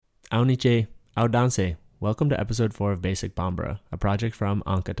Auniche, Audanse. Welcome to episode 4 of Basic Bambara, a project from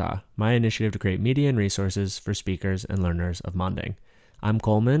Ankata, my initiative to create media and resources for speakers and learners of Manding. I'm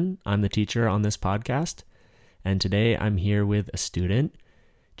Coleman, I'm the teacher on this podcast, and today I'm here with a student.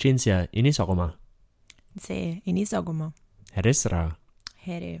 Cinzia, inisogoma. Se, inisogoma. Heresra.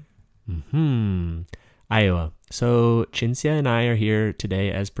 Here. Iowa. So Cinzia and I are here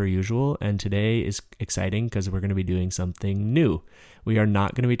today as per usual, and today is exciting because we're going to be doing something new. We are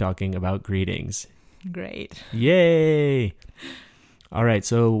not going to be talking about greetings. Great. Yay! All right,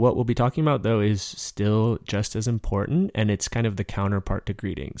 so what we'll be talking about, though, is still just as important, and it's kind of the counterpart to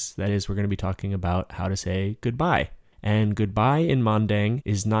greetings. That is, we're going to be talking about how to say goodbye. And goodbye in Manding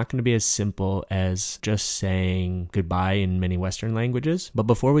is not going to be as simple as just saying goodbye in many Western languages. But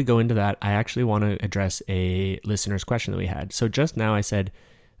before we go into that, I actually want to address a listener's question that we had. So just now I said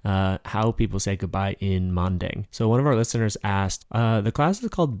how people say goodbye in Manding. So one of our listeners asked, the class is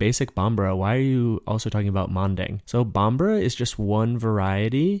called Basic Bambara. Why are you also talking about Manding? So Bambara is just one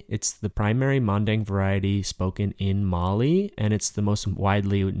variety. It's the primary Manding variety spoken in Mali, and it's the most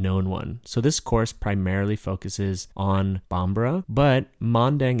widely known one. So this course primarily focuses on Bambara, but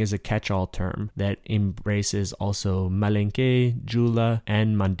Manding is a catch-all term that embraces also Malinke, Jula,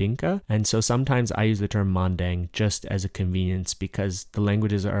 and Mandinka. And so sometimes I use the term Manding just as a convenience because the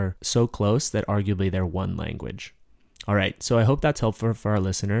languages are so close that arguably they're one language. All right, so I hope that's helpful for our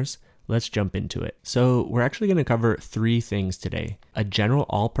listeners. Let's jump into it. So we're actually going to cover 3 things today. A general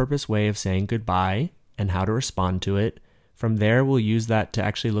all-purpose way of saying goodbye and how to respond to it. From there, we'll use that to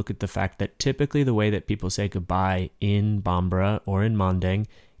actually look at the fact that typically the way that people say goodbye in Bambara or in Manding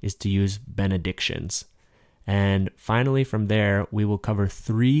is to use benedictions. And finally, from there, we will cover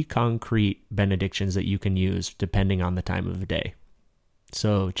 3 concrete benedictions that you can use depending on the time of the day.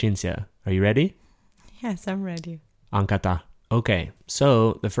 So, Cinzia, are you ready? Yes, I'm ready. Ankata. Okay,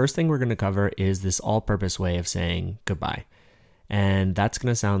 so the first thing we're going to cover is this all-purpose way of saying goodbye. And that's going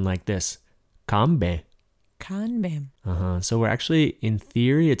to sound like this. Kambe. Kanbe. So we're actually, in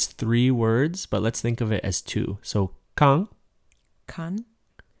theory, it's 3 words, but let's think of it as 2. So, kang. Kan.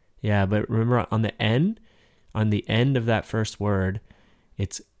 Yeah, but remember on the end of that first word,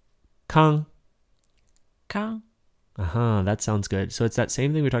 it's kang. Kan. That sounds good. So it's that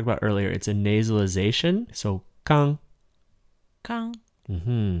same thing we talked about earlier. It's a nasalization. So, kang. Kan.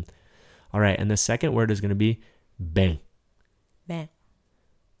 All right, and the second word is going to be ben. Ben.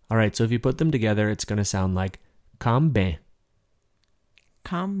 All right, so if you put them together, it's going to sound like kambe.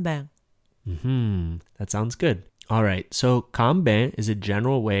 Kanben. That sounds good. All right, so kambe is a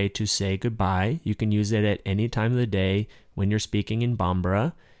general way to say goodbye. You can use it at any time of the day when you're speaking in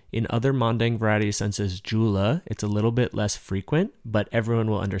Bambara. In other Manding varieties, such as Jula, it's a little bit less frequent, but everyone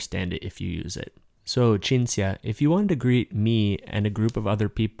will understand it if you use it. So, Cinzia, if you wanted to greet me and a group of other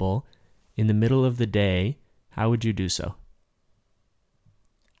people in the middle of the day, how would you do so?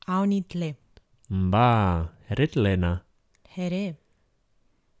 Aunitle. Mba, heritlena. Here.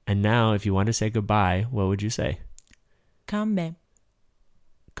 And now, if you want to say goodbye, what would you say? Kanbe.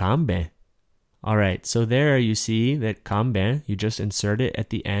 Kambe. All right, so there you see that kambe, you just insert it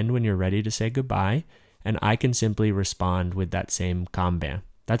at the end when you're ready to say goodbye, and I can simply respond with that same kambe.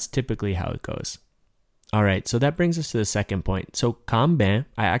 That's typically how it goes. All right, so that brings us to the second point. So kambe,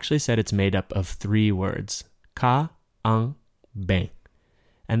 I actually said it's made up of 3 words. Ka, ang, be.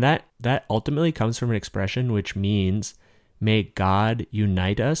 And that ultimately comes from an expression which means, may God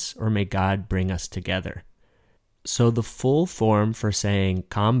unite us or may God bring us together. So the full form for saying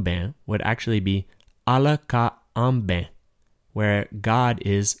kambe would actually be Allah ka ambe, where God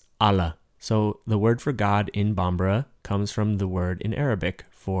is Allah. So the word for God in Bambara comes from the word in Arabic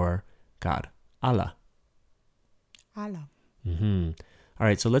for God, Allah. Allah. All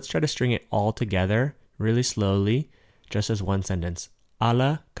right, so let's try to string it all together really slowly, just as one sentence.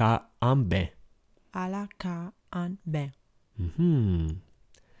 Allah ka ambe. Allah ka anbe.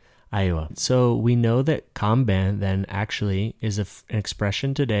 Iowa. So we know that kambe then actually is an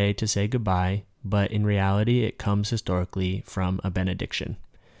expression today to say goodbye, but in reality it comes historically from a benediction.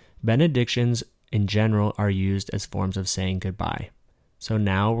 Benedictions in general are used as forms of saying goodbye. So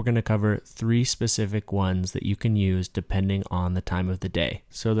now we're going to cover 3 specific ones that you can use depending on the time of the day.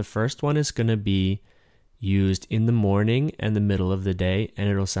 So the first one is going to be used in the morning and the middle of the day, and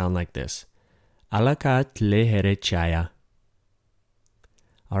it'll sound like this. Alakat lehere chaya.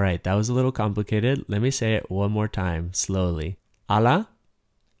 All right, that was a little complicated. Let me say it one more time, slowly. Allah.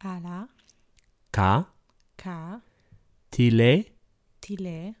 Allah. Ka. Ka. Tile.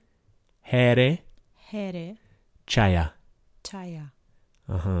 Tile. Here. Here. Chaya. Chaya.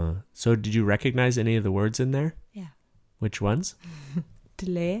 So did you recognize any of the words in there? Yeah. Which ones?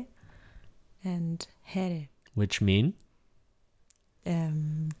 Tile. and here. which mean?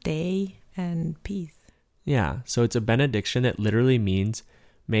 Day and peace. Yeah, so it's a benediction that literally means,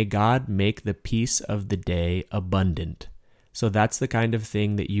 may God make the peace of the day abundant. So that's the kind of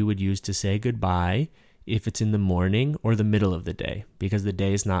thing that you would use to say goodbye if it's in the morning or the middle of the day, because the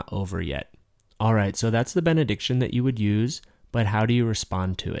day is not over yet. All right, so that's the benediction that you would use, but how do you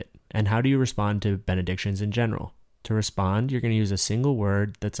respond to it? And how do you respond to benedictions in general? To respond, you're going to use a single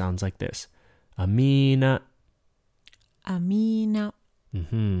word that sounds like this. Amina. Amina.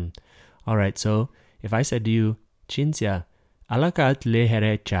 All right, so if I said to you, Cinzia, alakat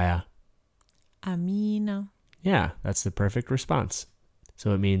lehere chaya. Amina. Yeah, that's the perfect response.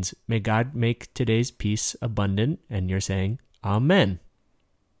 So it means, may God make today's peace abundant, and you're saying, Amen.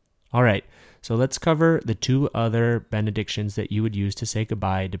 All right, so let's cover the two other benedictions that you would use to say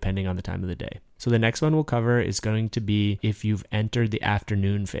goodbye depending on the time of the day. So the next one we'll cover is going to be if you've entered the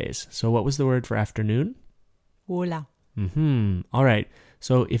afternoon phase. So what was the word for afternoon? Wula. All right,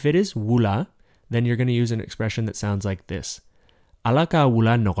 so if it is wula, then you're going to use an expression that sounds like this. Alaka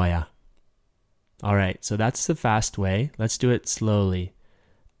wula nogoya. All right, so that's the fast way. Let's do it slowly.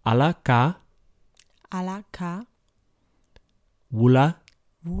 Alaka Alaka. wula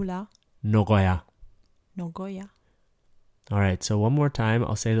Wula. nogoya. Nogoya. All right, so one more time,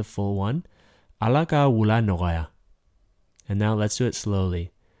 I'll say the full one. Alaka wula nogoya. And now let's do it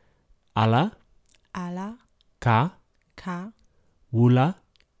slowly. Ala Ala. ka Ka. wula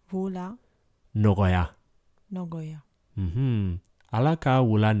Wula. nogoya. Nogoya. Alaka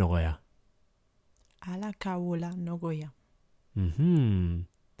wula nogoya. Alaka wula nogoya.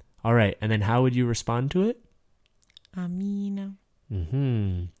 All right, and then how would you respond to it? Amina.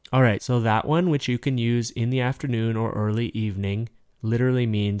 All right, so that one, which you can use in the afternoon or early evening, literally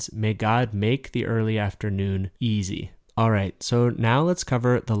means, may God make the early afternoon easy. All right, so now let's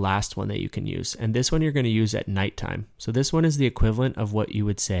cover the last one that you can use. And this one you're going to use at nighttime. So this one is the equivalent of what you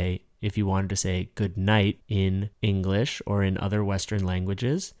would say if you wanted to say good night in English or in other Western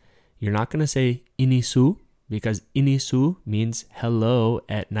languages. You're not going to say inisu, because inisu means hello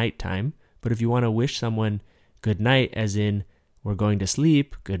at nighttime. But if you want to wish someone good night, as in we're going to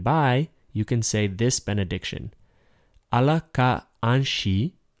sleep, goodbye, you can say this benediction. Ala ka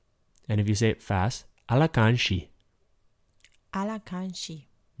anshi. And if you say it fast, ala kanshi. Ala kanshi.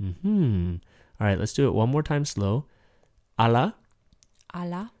 All right, let's do it one more time slow. Ala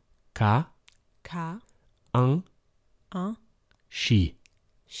Ala. ka Ka. an shi.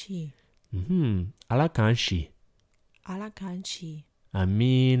 Shi. Ala kanshi. Ala kanshi.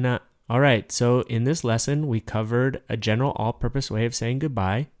 Amina. All right, so in this lesson, we covered a general all-purpose way of saying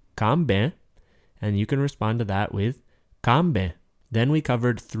goodbye, kambe, and you can respond to that with kambe. Then we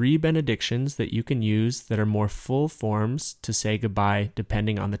covered 3 benedictions that you can use that are more full forms to say goodbye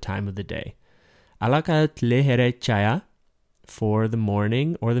depending on the time of the day. Alaka tlehere chaya for the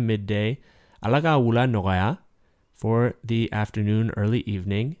morning or the midday. Alaka wula nogaya for the afternoon, early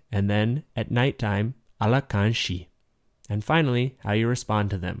evening. And then at nighttime, ala kanshi. And finally, how you respond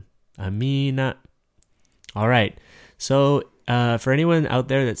to them. Amina. All right. So for anyone out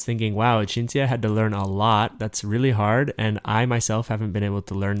there that's thinking, wow, Cinzia had to learn a lot, that's really hard, and I myself haven't been able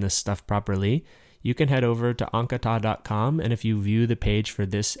to learn this stuff properly, you can head over to ankata.com, and if you view the page for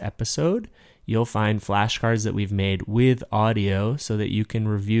this episode, you'll find flashcards that we've made with audio so that you can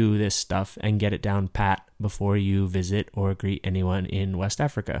review this stuff and get it down pat before you visit or greet anyone in West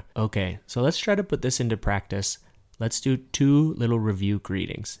Africa. Okay, so let's try to put this into practice. Let's do 2 little review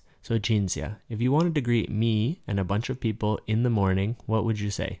greetings. So Cinzia, if you wanted to greet me and a bunch of people in the morning, what would you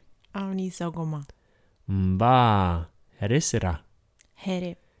say? Auni sogoma. Mba, heresera.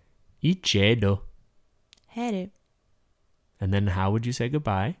 Here. Ichedo. Here. And then how would you say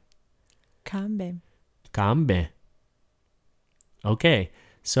goodbye? Kambe. Kambe. Okay,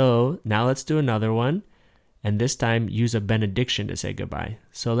 so now let's do another one. And this time use a benediction to say goodbye.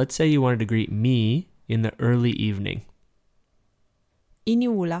 So let's say you wanted to greet me in the early evening.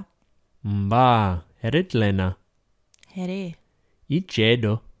 Iniwula. Mba, heritlena. Here.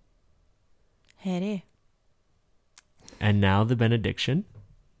 Ichedo. Here. And now the benediction.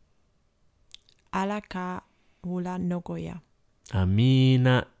 Alaka wula nogoya.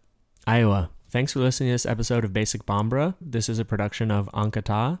 Amina. Iowa. Thanks for listening to this episode of Basic Bambara. This is a production of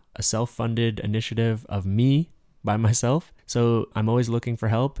Ankata, a self-funded initiative of me by myself. So I'm always looking for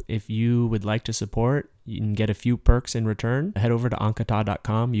help. If you would like to support, you can get a few perks in return. Head over to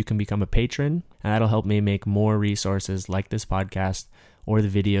ankata.com. You can become a patron, and that'll help me make more resources like this podcast or the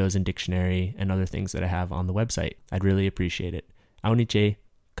videos and dictionary and other things that I have on the website. I'd really appreciate it. Auniche,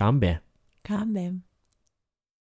 kambe. Kambe.